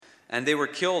and they were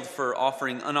killed for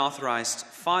offering unauthorized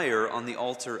fire on the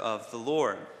altar of the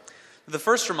Lord. The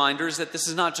first reminder is that this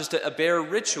is not just a bare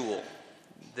ritual.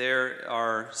 There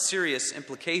are serious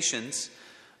implications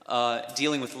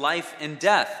dealing with life and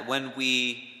death when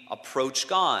we approach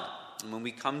God and when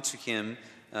we come to Him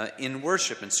in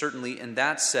worship. And certainly in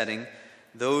that setting,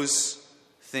 those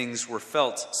things were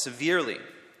felt severely.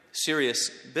 Serious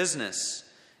business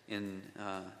in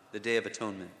the Day of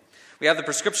Atonement. We have the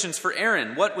prescriptions for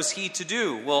Aaron. What was he to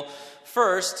do? Well,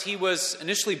 first, he was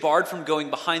initially barred from going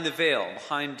behind the veil,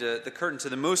 behind the curtain to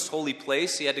the most holy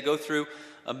place. He had to go through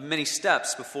many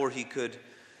steps before he could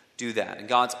do that. And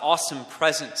God's awesome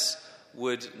presence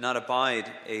would not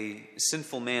abide a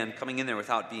sinful man coming in there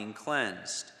without being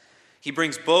cleansed. He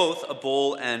brings both a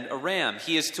bull and a ram.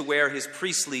 He is to wear his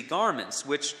priestly garments,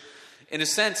 which in a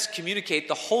sense communicate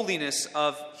the holiness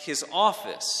of his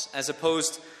office, as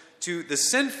opposed to the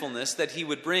sinfulness that he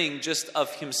would bring just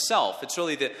of himself. It's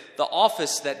really the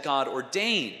office that God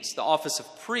ordains, the office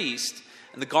of priest,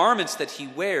 and the garments that he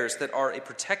wears that are a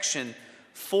protection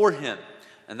for him.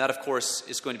 And that, of course,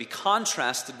 is going to be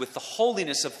contrasted with the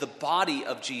holiness of the body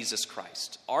of Jesus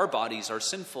Christ. Our bodies are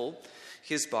sinful.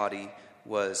 His body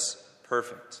was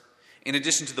perfect. In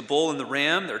addition to the bull and the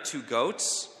ram, there are 2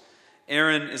 goats.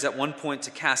 Aaron is at one point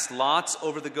to cast lots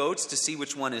over the goats to see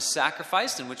which one is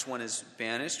sacrificed and which one is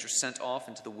banished or sent off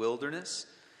into the wilderness.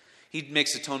 He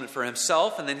makes atonement for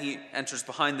himself, and then he enters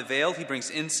behind the veil. He brings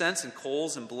incense and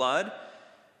coals and blood.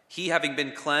 He, having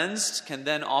been cleansed, can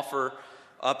then offer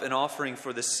up an offering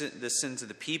for the sins of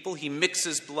the people. He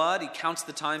mixes blood. He counts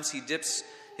the times he dips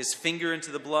his finger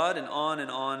into the blood, and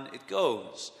on it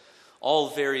goes. All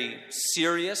very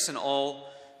serious and all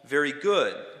very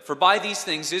good. For by these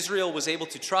things Israel was able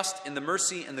to trust in the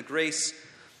mercy and the grace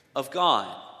of God.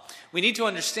 We need to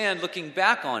understand, looking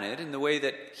back on it, in the way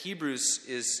that Hebrews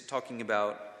is talking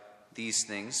about these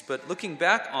things, but looking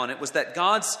back on it was that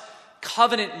God's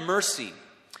covenant mercy,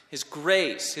 His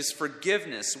grace, His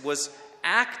forgiveness was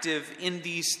active in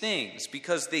these things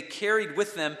because they carried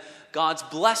with them God's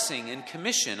blessing and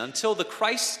commission. Until the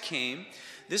Christ came,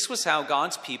 this was how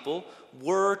God's people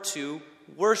were to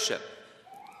worship.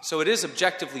 So it is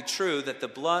objectively true that the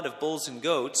blood of bulls and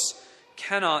goats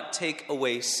cannot take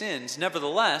away sins.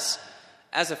 Nevertheless,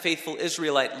 as a faithful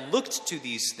Israelite looked to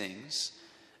these things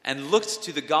and looked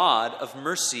to the God of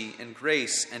mercy and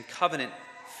grace and covenant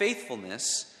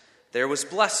faithfulness, there was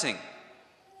blessing.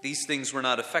 These things were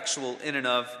not effectual in and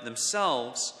of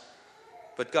themselves,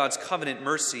 but God's covenant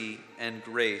mercy and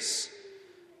grace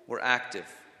were active.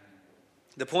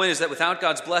 The point is that without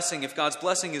God's blessing, if God's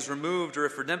blessing is removed or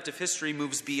if redemptive history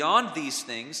moves beyond these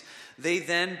things, they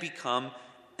then become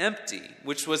empty,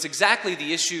 which was exactly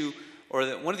the issue, or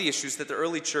one of the issues that the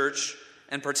early church,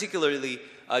 and particularly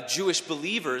Jewish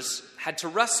believers, had to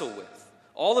wrestle with.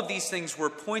 All of these things were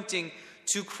pointing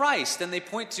to Christ, and they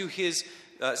point to His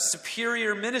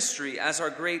superior ministry as our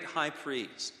great high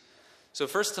priest. So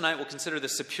first tonight we'll consider the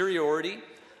superiority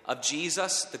of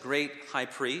Jesus, the great high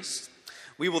priest.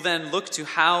 We will then look to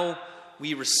how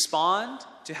we respond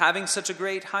to having such a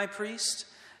great high priest.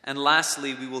 And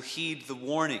lastly, we will heed the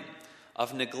warning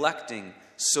of neglecting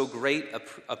so great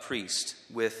a priest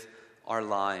with our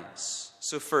lives.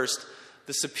 So first,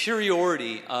 the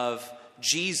superiority of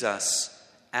Jesus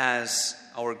as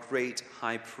our great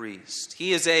high priest.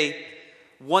 He is a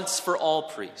once-for-all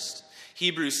priest.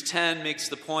 Hebrews 10 makes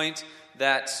the point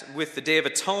that with the Day of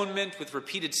Atonement, with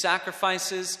repeated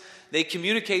sacrifices, they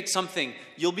communicate something.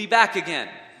 You'll be back again.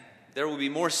 There will be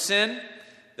more sin.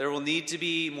 There will need to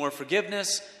be more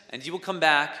forgiveness. And you will come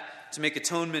back to make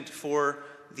atonement for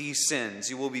these sins.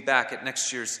 You will be back at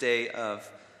next year's Day of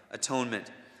Atonement.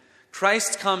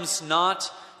 Christ comes not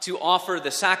to offer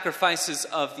the sacrifices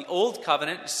of the old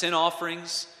covenant, sin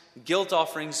offerings, guilt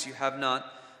offerings you have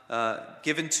not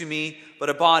given to me, but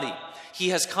a body. He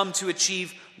has come to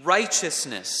achieve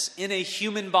righteousness in a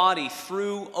human body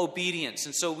through obedience.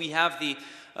 And so we have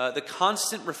the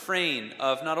constant refrain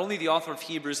of not only the author of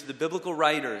Hebrews, the biblical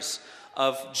writers,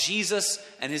 of Jesus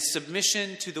and His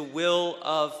submission to the will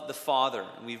of the Father.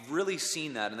 And we've really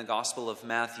seen that in the Gospel of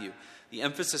Matthew. The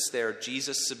emphasis there,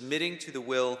 Jesus submitting to the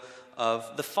will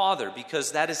of the Father,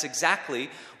 because that is exactly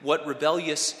what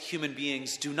rebellious human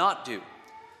beings do not do.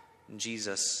 And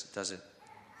Jesus does it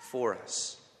for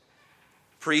us.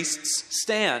 Priests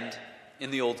stand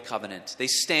in the Old Covenant. They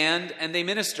stand and they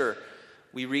minister.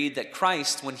 We read that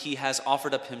Christ, when He has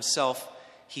offered up Himself,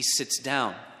 He sits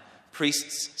down.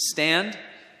 Priests stand,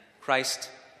 Christ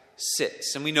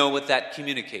sits. And we know what that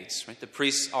communicates, right? The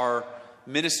priests are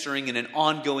ministering in an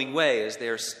ongoing way as they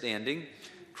are standing.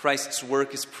 Christ's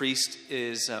work as priest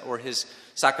is, or His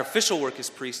sacrificial work as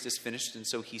priest is finished, and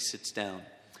so he sits down.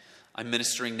 I'm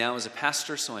ministering now as a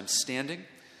pastor, so I'm standing.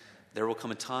 There will come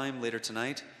a time later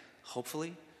tonight,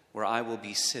 hopefully, where I will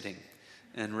be sitting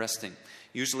and resting.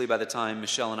 Usually by the time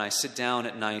Michelle and I sit down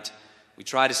at night, we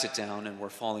try to sit down and we're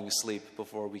falling asleep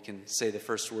before we can say the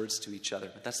first words to each other.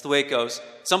 But that's the way it goes.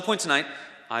 At some point tonight,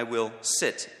 I will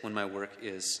sit when my work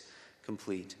is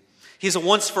complete. He is a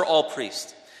once-for-all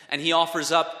priest, and he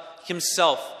offers up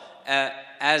himself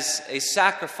as a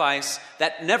sacrifice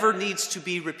that never needs to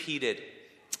be repeated.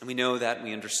 And we know that,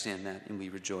 we understand that, and we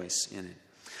rejoice in it.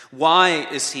 Why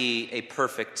is he a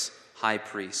perfect high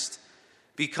priest?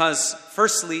 Because,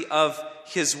 firstly, of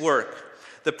his work.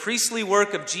 The priestly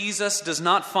work of Jesus does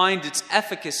not find its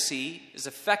efficacy, its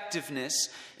effectiveness,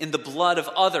 in the blood of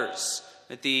others.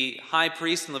 At the high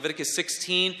priest in Leviticus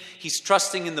 16, he's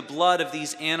trusting in the blood of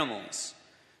these animals.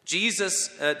 Jesus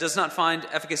does not find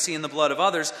efficacy in the blood of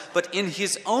others, but in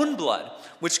his own blood,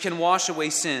 which can wash away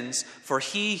sins, for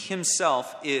he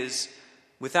himself is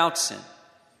without sin.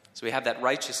 So we have that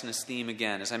righteousness theme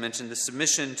again. As I mentioned, the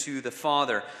submission to the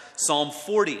Father. Psalm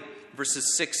 40,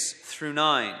 verses 6 through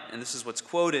 9. And this is what's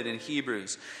quoted in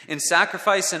Hebrews. In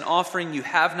sacrifice and offering you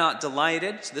have not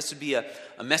delighted. So this would be a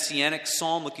messianic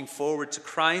psalm looking forward to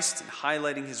Christ and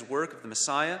highlighting his work of the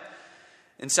Messiah.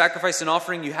 In sacrifice and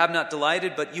offering you have not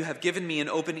delighted, but you have given me an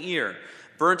open ear.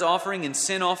 Burnt offering and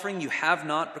sin offering you have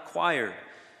not required.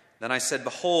 Then I said,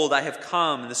 behold, I have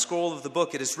come. In the scroll of the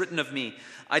book it is written of me,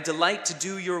 I delight to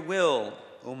do your will,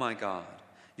 O my God.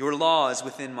 Your law is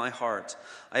within my heart.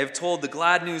 I have told the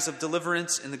glad news of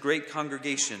deliverance in the great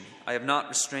congregation. I have not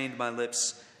restrained my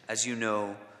lips, as you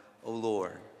know, O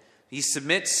Lord. He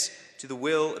submits to the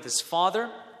will of his Father,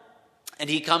 and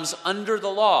he comes under the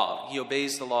law. He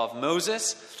obeys the law of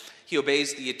Moses. He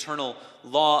obeys the eternal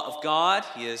law of God.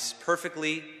 He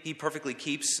perfectly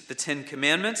keeps the 10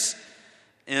 Commandments,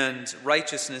 and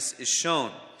righteousness is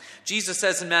shown. Jesus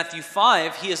says in Matthew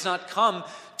 5, he has not come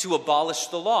to abolish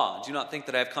the law. Do not think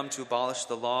that I have come to abolish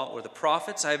the law or the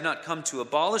prophets. I have not come to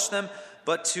abolish them,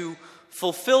 but to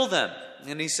fulfill them.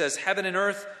 And he says, heaven and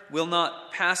earth will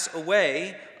not pass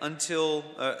away until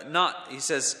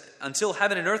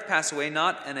heaven and earth pass away,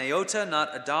 not an iota,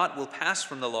 not a dot will pass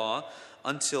from the law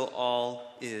until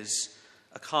all is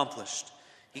accomplished.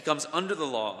 He comes under the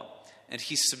law, and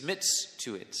he submits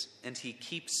to it, and he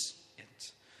keeps it.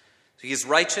 So he is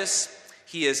righteous,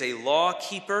 he is a law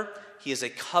keeper, he is a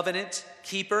covenant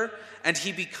keeper, and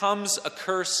he becomes a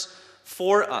curse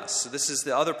for us. So this is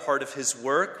the other part of his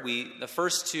work. The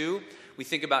first two, we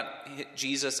think about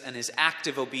Jesus and his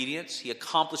active obedience. He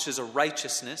accomplishes a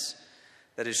righteousness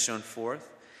that is shown forth.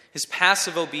 His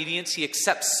passive obedience, he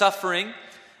accepts suffering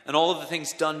and all of the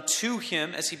things done to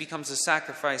him as he becomes a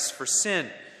sacrifice for sin.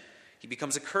 He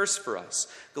becomes a curse for us.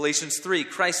 Galatians 3,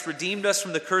 Christ redeemed us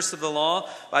from the curse of the law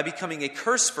by becoming a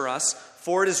curse for us,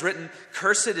 for it is written,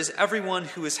 cursed is everyone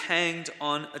who is hanged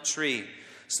on a tree,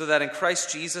 so that in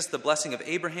Christ Jesus the blessing of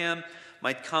Abraham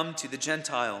might come to the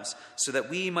Gentiles, so that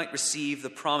we might receive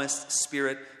the promised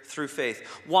Spirit through faith.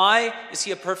 Why is he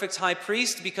a perfect high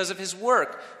priest? Because of his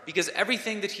work. Because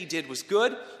everything that he did was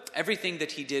good. Everything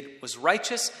that he did was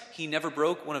righteous. He never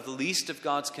broke one of the least of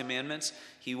God's commandments.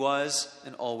 He was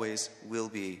and always will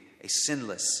be a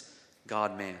sinless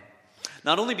God-man.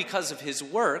 Not only because of his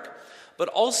work, but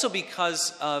also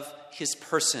because of his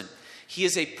person. He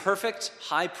is a perfect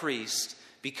high priest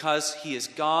because he is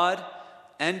God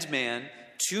and man,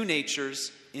 two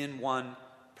natures in one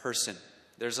person.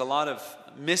 There's a lot of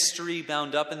mystery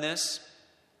bound up in this.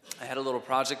 I had a little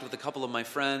project with a couple of my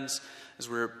friends,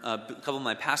 a couple of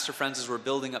my pastor friends, as we're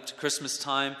building up to Christmas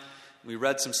time. We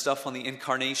read some stuff on the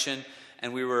Incarnation,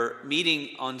 and we were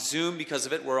meeting on Zoom because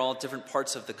of it. We're all different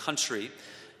parts of the country,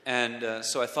 and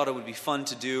so I thought it would be fun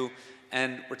to do.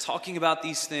 And we're talking about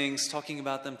these things, talking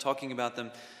about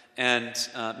them, and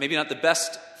maybe not the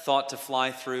best thought to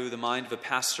fly through the mind of a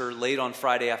pastor late on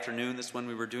Friday afternoon. That's when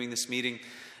we were doing this meeting.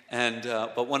 And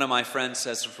but one of my friends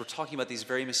says, if we're talking about these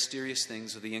very mysterious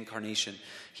things of the Incarnation,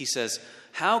 he says,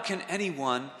 how can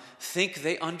anyone think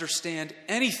they understand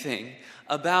anything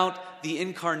about the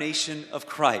Incarnation of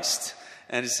Christ?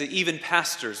 And it's even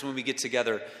pastors, when we get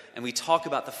together and we talk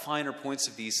about the finer points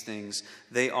of these things,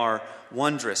 they are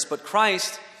wondrous. But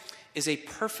Christ is a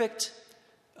perfect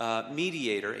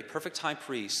mediator, a perfect high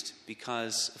priest,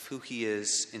 because of who he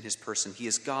is in his person. He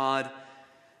is God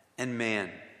and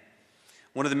man.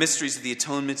 One of the mysteries of the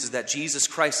atonement is that Jesus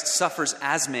Christ suffers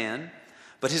as man,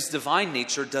 but his divine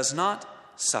nature does not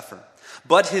suffer.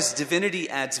 But his divinity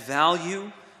adds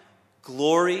value,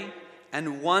 glory,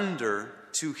 and wonder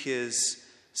to his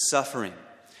suffering.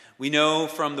 We know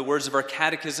from the words of our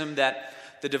catechism that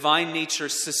the divine nature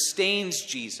sustains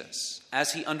Jesus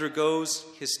as he undergoes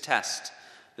his test.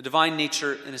 The divine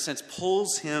nature, in a sense,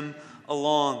 pulls him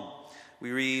along.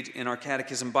 We read in our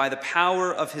catechism, by the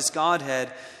power of his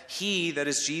Godhead, he, that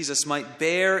is Jesus, might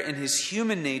bear in his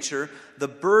human nature the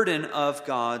burden of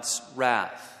God's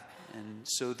wrath. And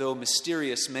so, though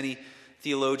mysterious, many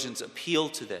theologians appeal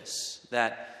to this,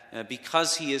 that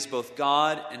because he is both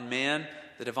God and man,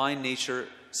 the divine nature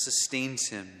sustains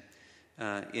him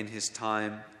in his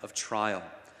time of trial.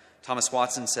 Thomas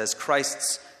Watson says,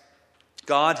 Christ's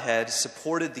Godhead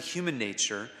supported the human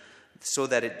nature so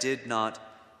that it did not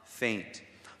faint.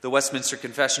 The Westminster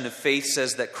Confession of Faith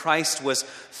says that Christ was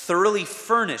thoroughly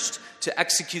furnished to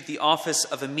execute the office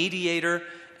of a mediator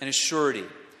and a surety.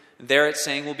 And there it's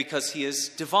saying, well, because he is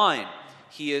divine,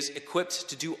 he is equipped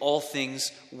to do all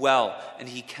things well, and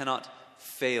he cannot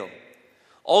fail.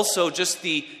 Also, just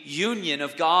the union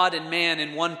of God and man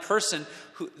in one person,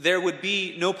 there would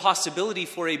be no possibility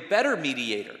for a better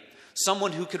mediator,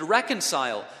 someone who could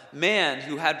reconcile man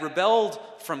who had rebelled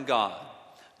from God.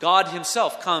 God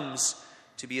himself comes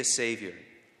to be a Savior.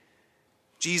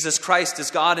 Jesus Christ as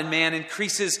God and man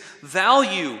increases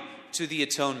value to the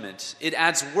atonement. It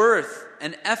adds worth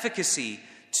and efficacy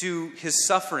to his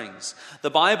sufferings. The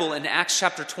Bible in Acts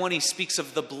chapter 20 speaks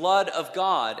of the blood of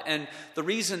God, and the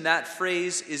reason that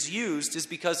phrase is used is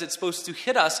because it's supposed to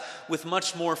hit us with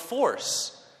much more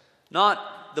force.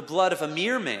 Not the blood of a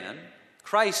mere man.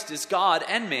 Christ is God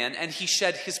and man, and he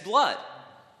shed his blood.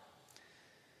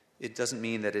 It doesn't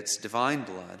mean that it's divine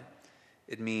blood.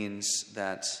 It means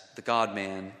that the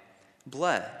God-man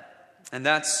bled. And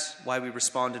that's why we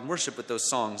respond in worship with those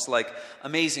songs like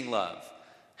Amazing Love,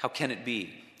 How Can It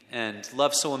Be? And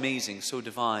Love So Amazing, So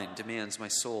Divine, Demands My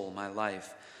Soul, My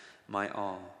Life, My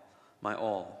All, My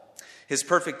All. His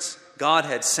perfect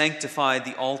Godhead sanctified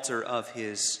the altar of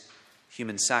his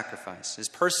human sacrifice. His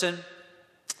person,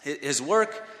 his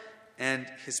work, and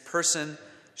his person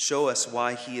show us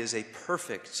why he is a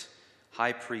perfect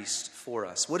high priest for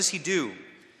us. What does he do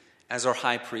as our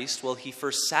high priest? Well, he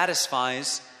first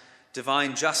satisfies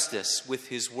divine justice with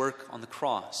his work on the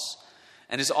cross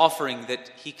and his offering that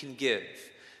he can give,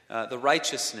 the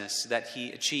righteousness that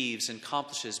he achieves and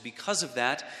accomplishes. Because of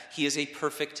that, he is a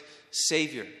perfect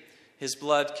Savior. His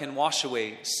blood can wash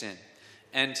away sin,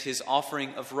 and his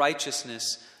offering of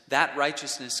righteousness, that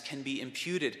righteousness can be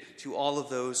imputed to all of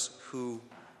those who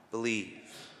believe.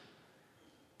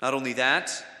 Not only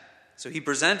that, so he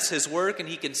presents his work and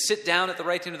he can sit down at the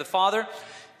right hand of the Father.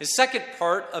 His second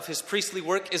part of his priestly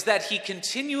work is that he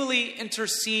continually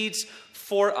intercedes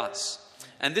for us.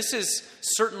 And this is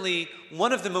certainly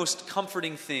one of the most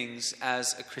comforting things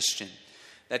as a Christian,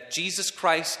 that Jesus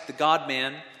Christ, the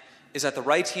God-man, is at the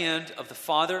right hand of the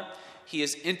Father. He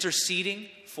is interceding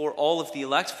for all of the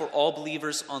elect, for all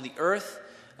believers on the earth.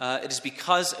 It is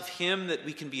because of him that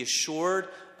we can be assured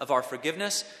of our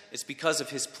forgiveness. It's because of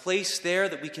his place there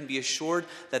that we can be assured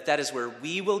that that is where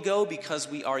we will go because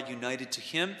we are united to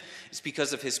him. It's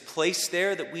because of his place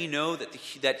there that we know that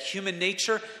that human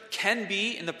nature can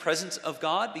be in the presence of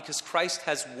God because Christ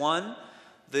has won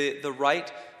the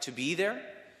right to be there.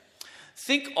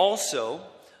 Think also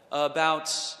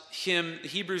about him.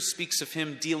 Hebrews speaks of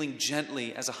him dealing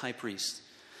gently as a high priest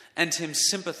and him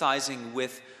sympathizing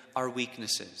with our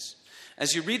weaknesses.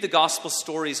 As you read the gospel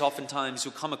stories, oftentimes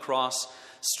you'll come across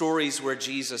stories where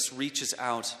Jesus reaches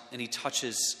out and he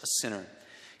touches a sinner.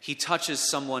 He touches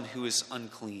someone who is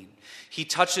unclean. He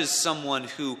touches someone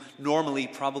who normally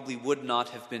probably would not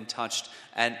have been touched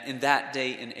in that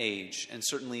day and age. And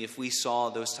certainly if we saw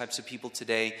those types of people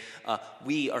today,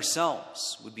 we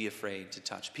ourselves would be afraid to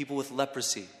touch. People with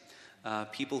leprosy,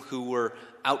 people who were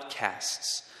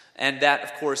outcasts. And that,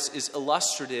 of course, is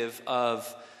illustrative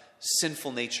of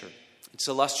sinful nature. It's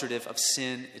illustrative of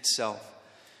sin itself.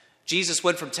 Jesus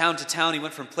went from town to town. He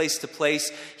went from place to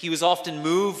place. He was often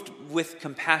moved with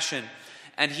compassion,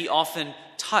 and he often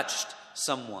touched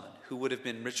someone who would have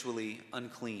been ritually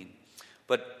unclean.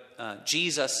 But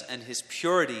Jesus and his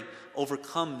purity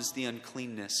overcomes the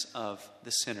uncleanness of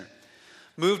the sinner.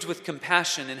 Moved with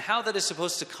compassion, and how that is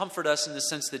supposed to comfort us in the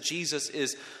sense that Jesus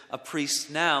is a priest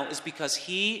now is because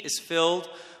he is filled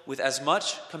with as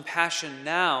much compassion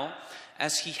now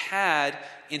as he had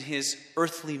in his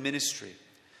earthly ministry.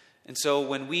 And so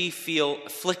when we feel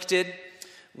afflicted,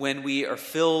 when we are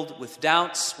filled with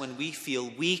doubts, when we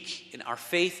feel weak in our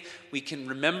faith, we can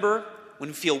remember, when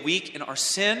we feel weak in our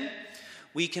sin,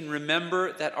 we can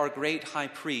remember that our great high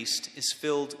priest is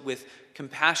filled with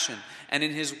compassion. And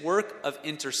in his work of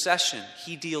intercession,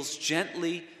 he deals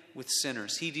gently with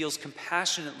sinners. He deals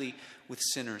compassionately with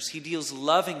sinners. He deals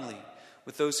lovingly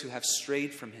with those who have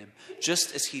strayed from him,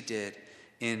 just as he did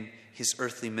in his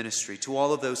earthly ministry. To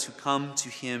all of those who come to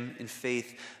him in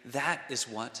faith, that is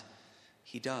what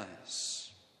he does.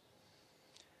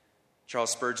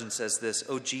 Charles Spurgeon says this,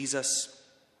 "O Jesus,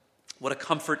 what a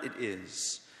comfort it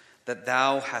is that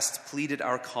thou hast pleaded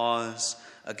our cause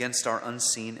against our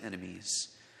unseen enemies.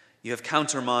 You have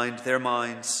countermined their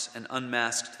minds and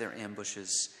unmasked their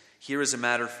ambushes. Here is a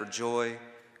matter for joy,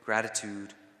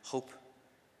 gratitude, hope,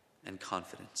 and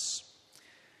confidence."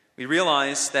 We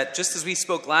realize that just as we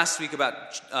spoke last week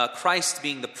about Christ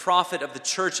being the prophet of the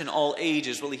church in all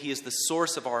ages, really he is the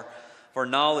source of our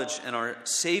knowledge and our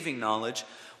saving knowledge,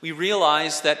 we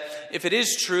realize that if it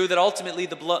is true that ultimately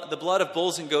the blood of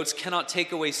bulls and goats cannot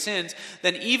take away sins,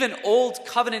 then even old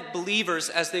covenant believers,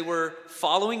 as they were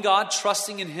following God,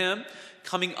 trusting in him,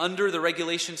 coming under the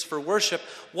regulations for worship,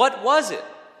 what was it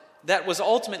that was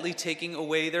ultimately taking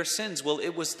away their sins? Well,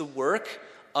 it was the work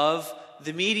of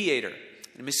the mediator.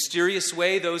 In a mysterious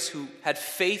way, those who had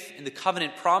faith in the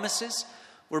covenant promises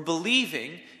were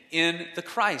believing in the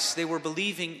Christ. They were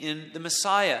believing in the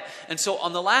Messiah. And so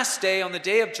on the last day, on the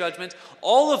day of judgment,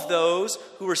 all of those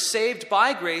who were saved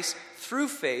by grace through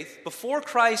faith, before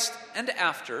Christ and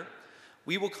after,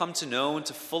 we will come to know and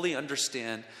to fully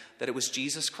understand that it was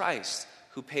Jesus Christ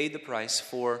who paid the price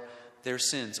for their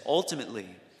sins. Ultimately,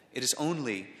 it is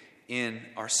only in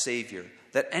our Savior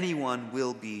that anyone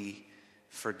will be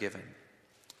forgiven.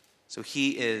 So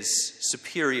he is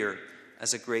superior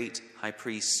as a great high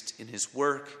priest in his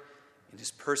work, in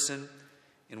his person,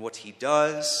 in what he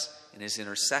does, in his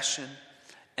intercession,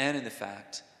 and in the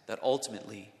fact that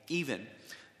ultimately even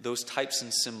those types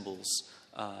and symbols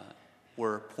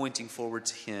were pointing forward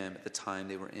to him at the time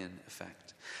they were in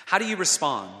effect. How do you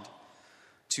respond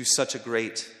to such a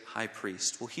great high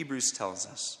priest? Well, Hebrews tells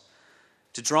us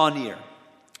to draw near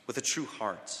with a true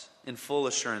heart in full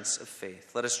assurance of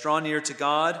faith. Let us draw near to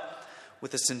God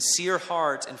with a sincere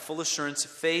heart and full assurance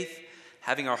of faith,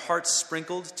 having our hearts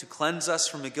sprinkled to cleanse us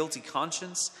from a guilty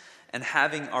conscience, and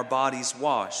having our bodies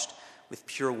washed with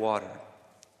pure water.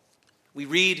 We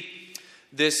read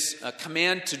this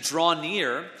command to draw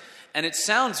near, and it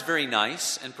sounds very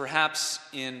nice, and perhaps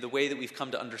in the way that we've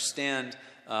come to understand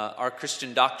our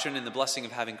Christian doctrine and the blessing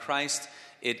of having Christ,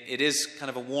 it is kind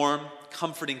of a warm,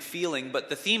 comforting feeling, but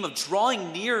the theme of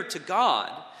drawing near to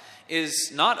God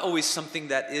is not always something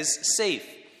that is safe.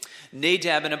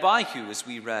 Nadab and Abihu, as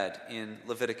we read in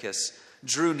Leviticus,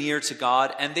 drew near to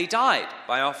God, and they died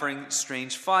by offering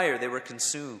strange fire. They were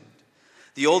consumed.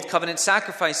 The old covenant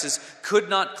sacrifices could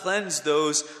not cleanse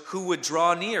those who would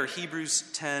draw near. Hebrews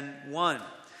 10:1.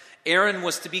 Aaron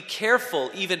was to be careful,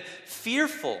 even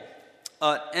fearful,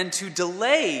 and to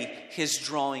delay his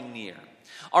drawing near.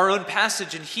 Our own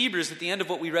passage in Hebrews at the end of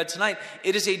what we read tonight,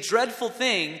 it is a dreadful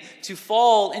thing to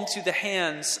fall into the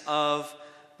hands of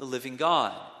the living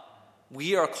God.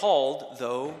 We are called,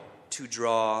 though, to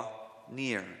draw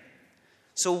near.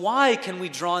 So why can we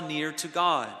draw near to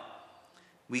God?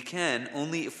 We can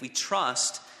only if we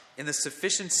trust in the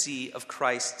sufficiency of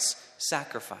Christ's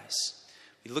sacrifice.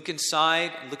 We look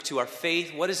inside and look to our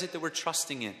faith. What is it that we're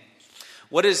trusting in?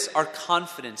 What is our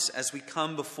confidence as we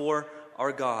come before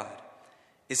our God?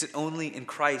 Is it only in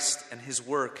Christ and his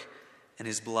work and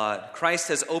his blood? Christ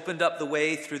has opened up the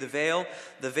way through the veil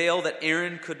that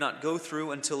Aaron could not go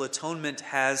through until atonement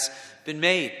has been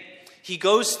made. He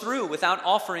goes through without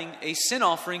offering a sin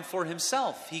offering for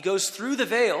himself. He goes through the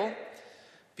veil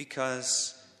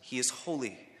because he is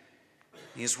holy.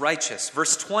 He is righteous.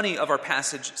 Verse 20 of our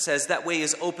passage says that way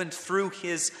is opened through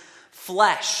his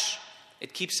flesh.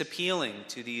 It keeps appealing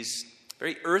to these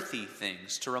very earthy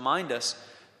things to remind us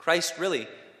Christ really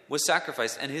was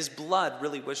sacrificed and his blood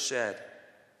really was shed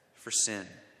for sin.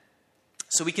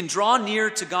 So we can draw near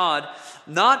to God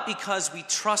not because we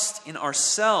trust in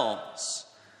ourselves,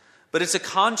 but it's a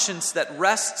conscience that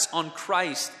rests on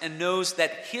Christ and knows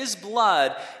that his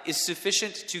blood is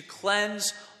sufficient to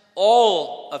cleanse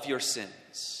all of your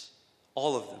sins,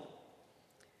 all of them,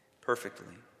 perfectly.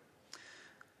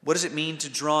 What does it mean to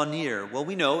draw near? Well,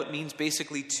 we know it means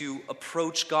basically to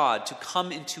approach God, to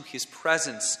come into his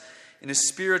presence in a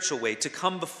spiritual way, to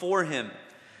come before him,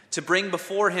 to bring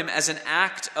before him as an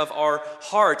act of our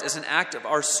heart, as an act of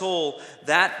our soul,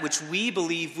 that which we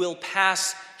believe will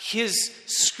pass his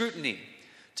scrutiny.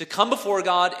 To come before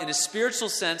God in a spiritual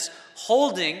sense,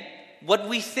 holding what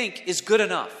we think is good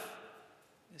enough.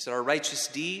 Is it our righteous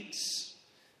deeds?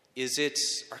 Is it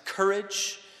our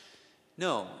courage?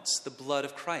 No, it's the blood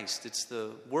of Christ. It's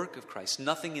the work of Christ.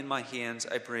 Nothing in my hands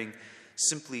I bring,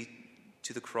 simply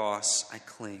to the cross I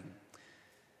cling.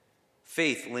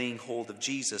 Faith laying hold of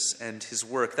Jesus and his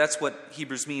work. That's what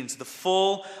Hebrews means, the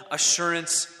full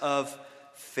assurance of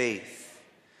faith.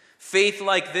 Faith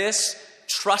like this,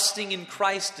 trusting in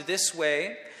Christ this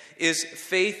way, is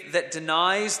faith that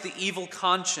denies the evil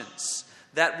conscience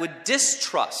that would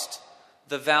distrust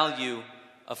the value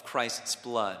of Christ's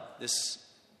blood. This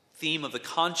theme of the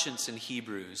conscience in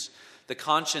Hebrews, the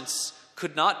conscience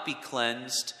could not be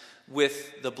cleansed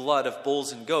with the blood of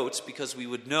bulls and goats, because we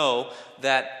would know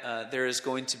that there is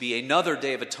going to be another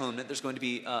day of atonement. There's going to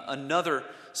be another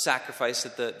sacrifice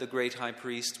that the great high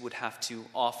priest would have to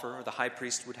offer, or the high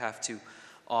priest would have to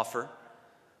offer.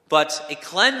 But a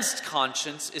cleansed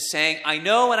conscience is saying, I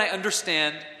know and I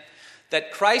understand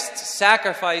that Christ's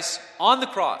sacrifice on the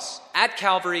cross at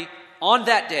Calvary on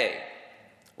that day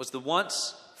was the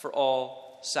once for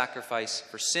all sacrifice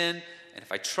for sin. And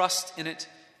if I trust in it,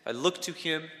 if I look to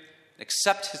him,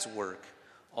 accept his work,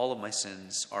 all of my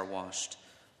sins are washed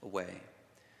away.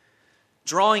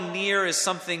 Drawing near is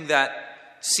something that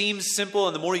seems simple,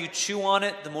 and the more you chew on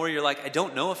it, the more you're like, I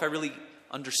don't know if I really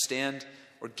understand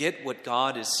or get what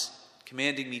God is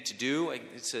commanding me to do.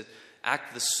 It's an act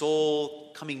of the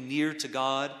soul, coming near to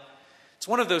God. It's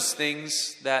one of those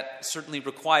things that certainly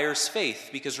requires faith,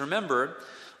 because remember,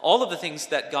 all of the things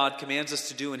that God commands us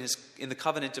to do in the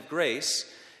covenant of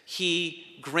grace,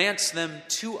 he grants them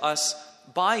to us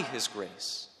by his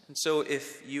grace. And so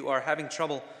if you are having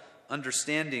trouble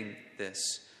understanding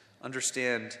this,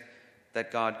 understand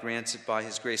that God grants it by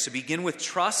his grace. So begin with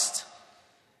trust.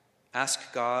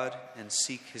 Ask God and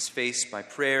seek his face by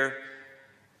prayer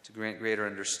to grant greater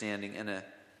understanding and a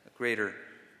greater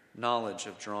knowledge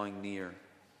of drawing near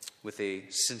with a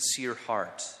sincere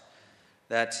heart.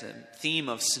 That theme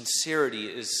of sincerity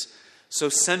is so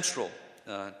central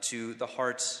to the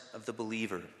heart of the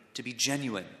believer. To be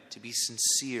genuine, to be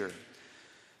sincere.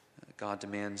 God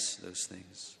demands those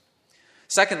things.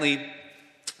 Secondly,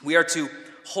 we are to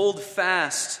hold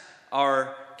fast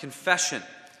our confession.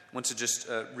 I want to just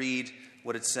read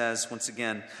what it says once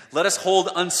again. Let us hold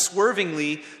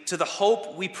unswervingly to the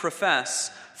hope we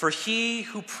profess, for he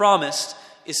who promised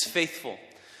is faithful.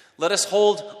 Let us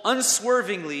hold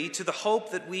unswervingly to the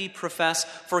hope that we profess,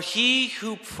 for he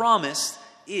who promised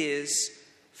is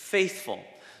faithful.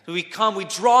 So we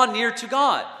draw near to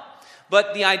God.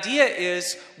 But the idea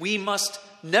is we must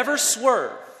never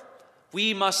swerve.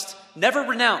 We must never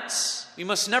renounce. We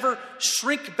must never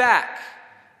shrink back.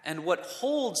 And what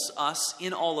holds us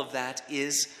in all of that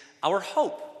is our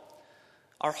hope.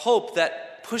 Our hope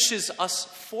that pushes us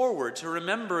forward to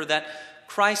remember that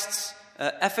Christ's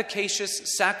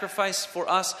efficacious sacrifice for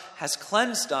us has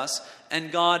cleansed us,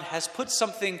 and God has put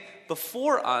something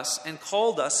before us and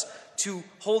called us to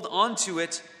hold on to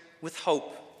it with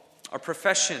hope, our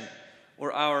profession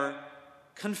or our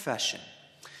confession.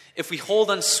 If we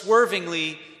hold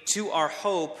unswervingly to our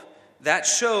hope, that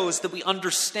shows that we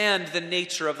understand the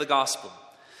nature of the gospel.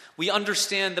 We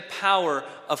understand the power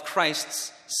of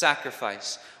Christ's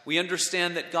sacrifice. We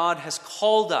understand that God has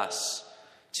called us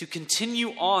to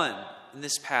continue on in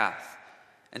this path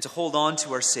and to hold on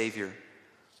to our Savior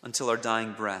until our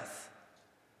dying breath.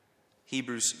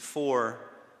 Hebrews 4,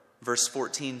 verse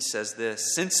 14 says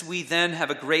this, "Since we then have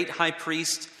a great high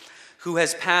priest who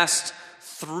has passed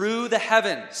through the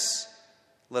heavens,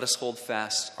 let us hold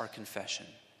fast our confession."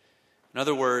 In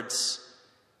other words,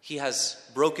 he has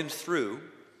broken through.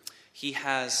 He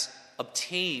has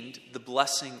obtained the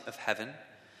blessing of heaven.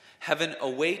 Heaven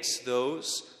awaits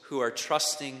those who are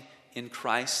trusting in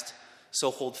Christ, so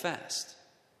hold fast.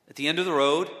 At the end of the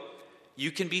road,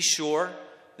 you can be sure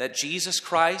that Jesus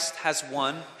Christ has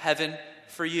won heaven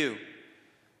for you.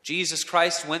 Jesus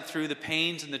Christ went through the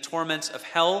pains and the torments of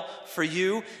hell for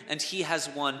you, and he has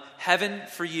won heaven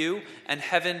for you, and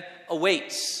heaven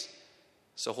awaits.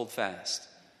 So hold fast.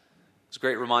 It was a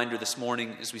great reminder this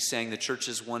morning as we sang the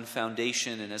church's one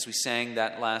foundation, and as we sang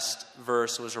that last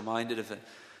verse, I was reminded of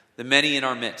the many in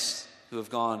our midst who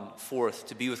have gone forth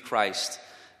to be with Christ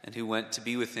and who went to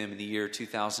be with him in the year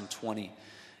 2020.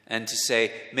 And to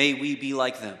say, may we be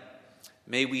like them.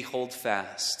 May we hold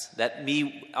fast, that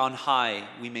me on high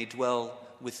we may dwell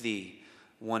with thee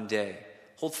one day.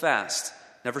 Hold fast,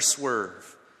 never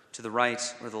swerve to the right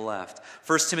or the left.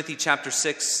 1 Timothy chapter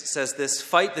 6 says this,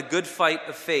 "Fight the good fight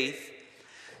of faith.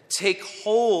 Take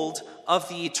hold of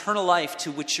the eternal life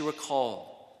to which you were called."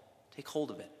 Take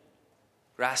hold of it.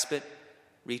 Grasp it,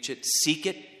 reach it, seek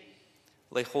it,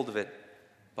 lay hold of it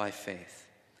by faith.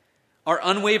 Our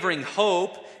unwavering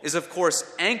hope is, of course,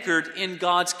 anchored in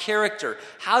God's character.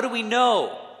 How do we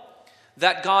know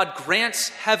that God grants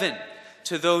heaven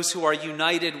to those who are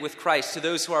united with Christ, to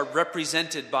those who are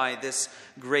represented by this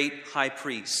great high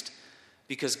priest?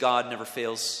 Because God never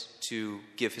fails to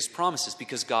give his promises,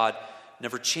 because God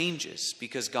never changes,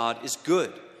 because God is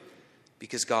good.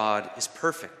 because God is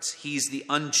perfect. He's the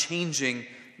unchanging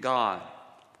God.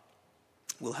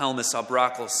 Wilhelmus à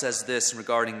Brakel says this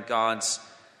regarding God's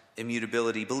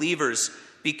immutability. Believers,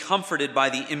 be comforted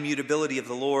by the immutability of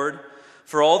the Lord,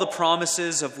 for all the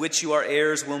promises of which you are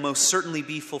heirs will most certainly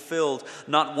be fulfilled.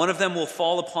 Not one of them will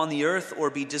fall upon the earth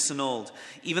or be disannulled.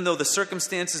 Even though the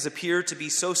circumstances appear to be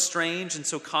so strange and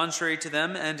so contrary to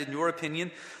them, and in your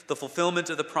opinion, the fulfillment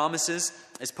of the promises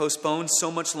is postponed so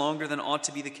much longer than ought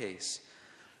to be the case.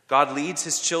 God leads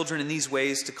his children in these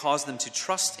ways to cause them to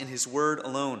trust in his word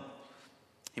alone.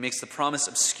 He makes the promise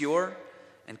obscure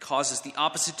and causes the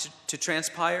opposite to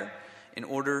transpire in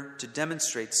order to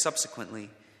demonstrate subsequently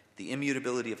the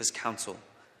immutability of his counsel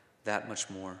that much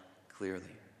more clearly.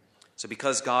 So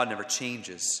because God never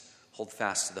changes, hold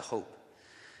fast to the hope.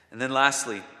 And then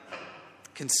lastly,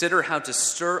 consider how to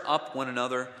stir up one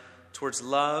another towards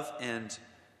love and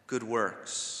good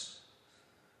works.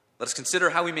 Let us consider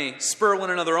how we may spur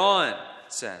one another on, it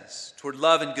says, toward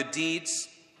love and good deeds.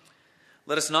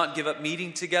 Let us not give up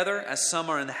meeting together, as some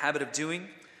are in the habit of doing.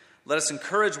 Let us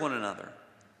encourage one another,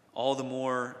 all the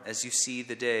more as you see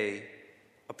the day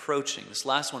approaching. This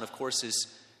last one, of course, is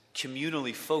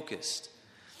communally focused.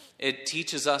 It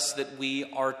teaches us that we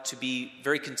are to be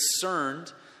very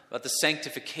concerned about the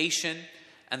sanctification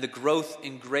and the growth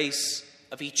in grace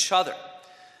of each other.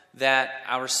 That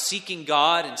our seeking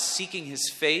God and seeking his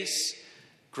face,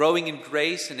 growing in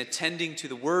grace and attending to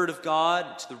the word of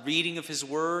God, to the reading of his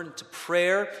word, and to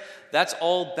prayer, that's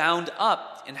all bound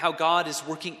up in how God is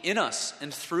working in us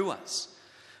and through us.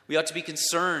 We ought to be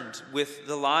concerned with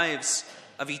the lives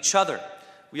of each other.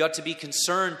 We ought to be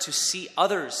concerned to see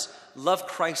others love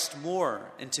Christ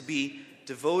more and to be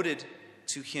devoted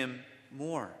to him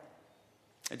more.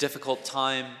 A difficult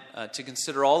time to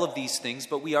consider all of these things,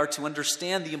 but we are to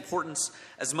understand the importance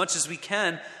as much as we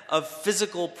can of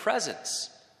physical presence,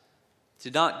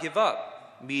 to not give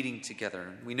up meeting together.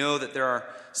 We know that there are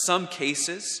some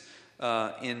cases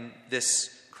in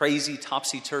this crazy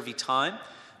topsy-turvy time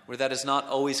where that is not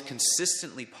always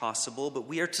consistently possible, but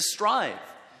we are to strive.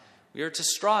 We are to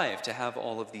strive to have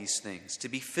all of these things, to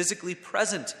be physically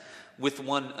present with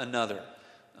one another.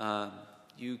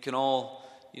 You can all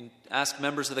ask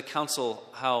members of the council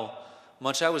how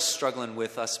much I was struggling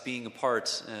with us being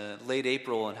apart late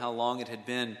April and how long it had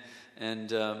been,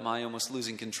 and my almost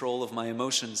losing control of my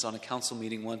emotions on a council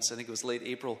meeting once. I think it was late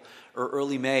April or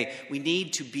early May. We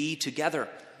need to be together.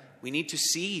 We need to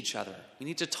see each other. We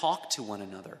need to talk to one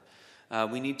another.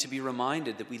 We need to be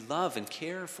reminded that we love and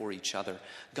care for each other.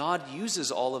 God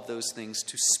uses all of those things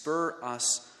to spur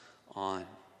us on.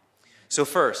 So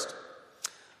first,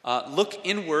 look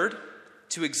inward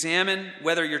to examine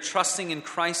whether you're trusting in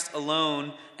Christ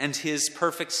alone and his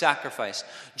perfect sacrifice.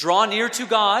 Draw near to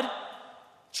God,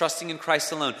 trusting in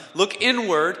Christ alone. Look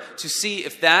inward to see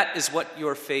if that is what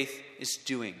your faith is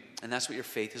doing. And that's what your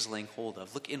faith is laying hold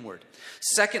of. Look inward.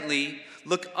 Secondly,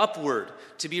 look upward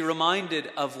to be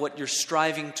reminded of what you're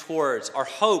striving towards. Our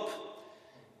hope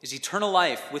is eternal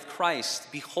life with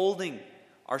Christ, beholding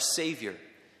our Savior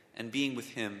and being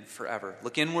with him forever.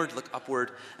 Look inward, look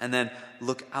upward, and then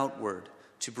look outward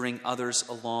to bring others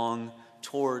along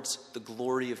towards the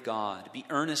glory of God. Be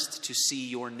earnest to see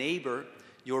your neighbor,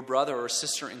 your brother or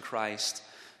sister in Christ,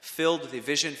 filled with a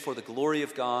vision for the glory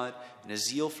of God and a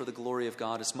zeal for the glory of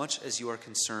God as much as you are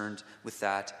concerned with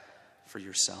that for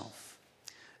yourself.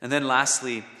 And then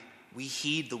lastly, we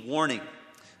heed the warning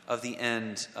of the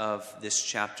end of this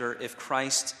chapter. If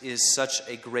Christ is such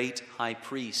a great high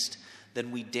priest,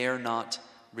 then we dare not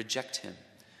reject him.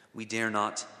 We dare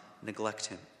not neglect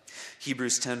him.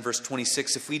 Hebrews 10 verse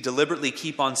 26, if we deliberately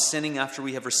keep on sinning after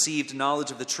we have received knowledge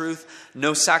of the truth,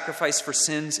 no sacrifice for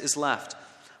sins is left,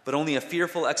 but only a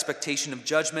fearful expectation of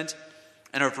judgment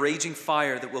and of raging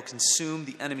fire that will consume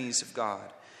the enemies of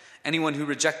God. Anyone who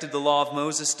rejected the law of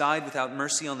Moses died without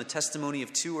mercy on the testimony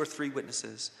of 2 or 3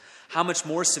 witnesses. How much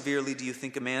more severely do you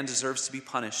think a man deserves to be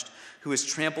punished who has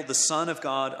trampled the Son of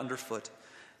God underfoot,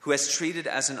 who has treated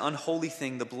as an unholy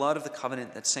thing the blood of the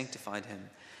covenant that sanctified him,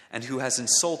 and who has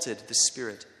insulted the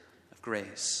Spirit of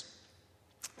grace?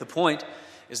 The point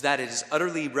is that it is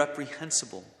utterly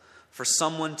reprehensible for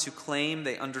someone to claim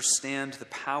they understand the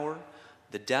power,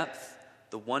 the depth,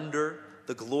 the wonder,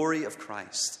 the glory of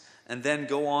Christ, and then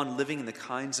go on living in the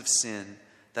kinds of sin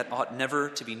that ought never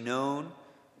to be known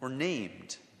or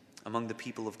named among the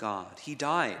people of God. He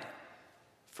died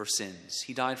for sins.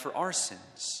 He died for our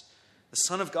sins. The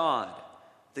Son of God,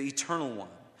 the Eternal One.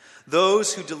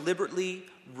 Those who deliberately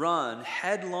run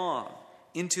headlong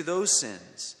into those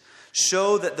sins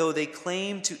show that though they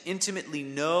claim to intimately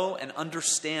know and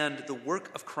understand the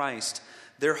work of Christ,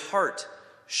 their heart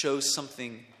shows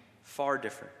something far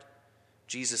different.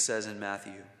 Jesus says in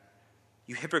Matthew,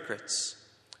 "You hypocrites,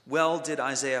 well did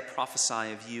Isaiah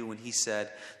prophesy of you when he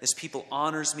said, 'This people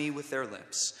honors me with their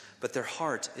lips, but their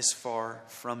heart is far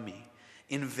from me.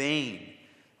 In vain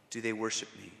do they worship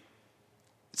me.'"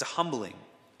 It's a humbling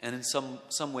and in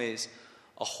some ways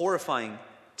a horrifying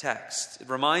text. It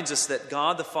reminds us that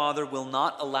God the Father will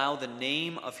not allow the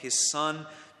name of his Son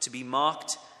to be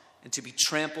mocked and to be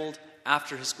trampled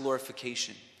after his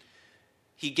glorification.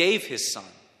 He gave his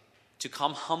Son to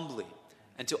come humbly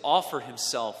and to offer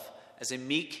himself as a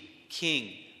meek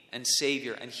King and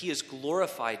Savior, and he is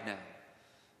glorified now.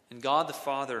 And God the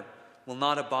Father will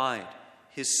not abide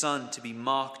his Son to be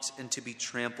mocked and to be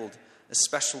trampled,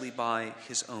 especially by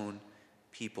his own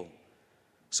people.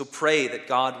 So pray that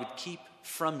God would keep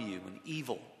from you an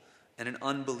evil and an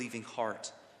unbelieving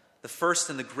heart. The first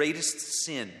and the greatest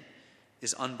sin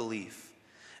is unbelief.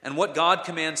 And what God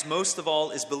commands most of all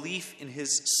is belief in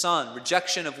his Son.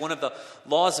 Rejection of one of the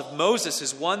laws of Moses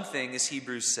is one thing, as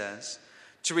Hebrews says.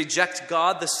 To reject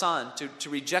God the Son, to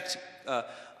reject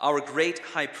our great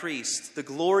high priest, the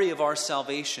glory of our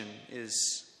salvation,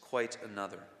 is quite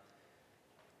another.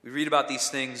 We read about these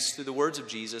things through the words of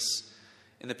Jesus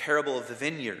in the parable of the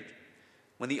vineyard.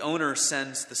 When the owner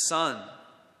sends the son,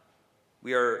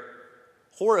 we are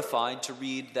horrified to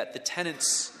read that the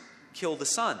tenants kill the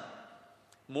son.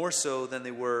 More so than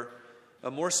we were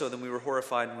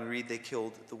horrified when we read they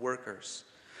killed the workers.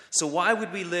 So why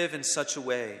would we live in such a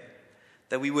way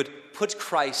that we would put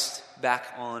Christ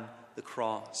back on the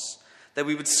cross? That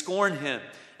we would scorn him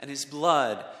and his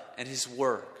blood and his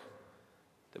work?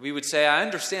 That we would say, I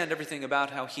understand everything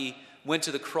about how he went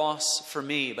to the cross for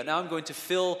me, but now I'm going to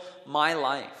fill my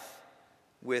life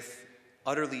with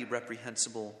utterly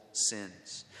reprehensible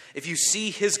sins. If you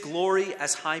see his glory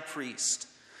as high priest,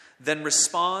 then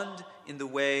respond in the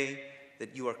way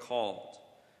that you are called,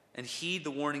 and heed the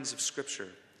warnings of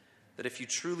Scripture, that if you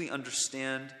truly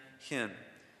understand him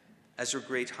as your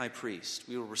great high priest,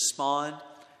 we will respond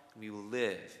and we will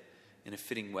live in a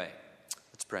fitting way.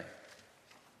 Let's pray.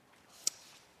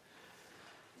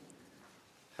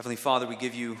 Heavenly Father, we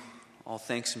give you all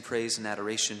thanks and praise and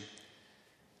adoration. In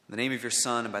the name of your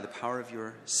Son and by the power of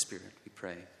your Spirit, we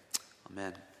pray.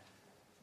 Amen.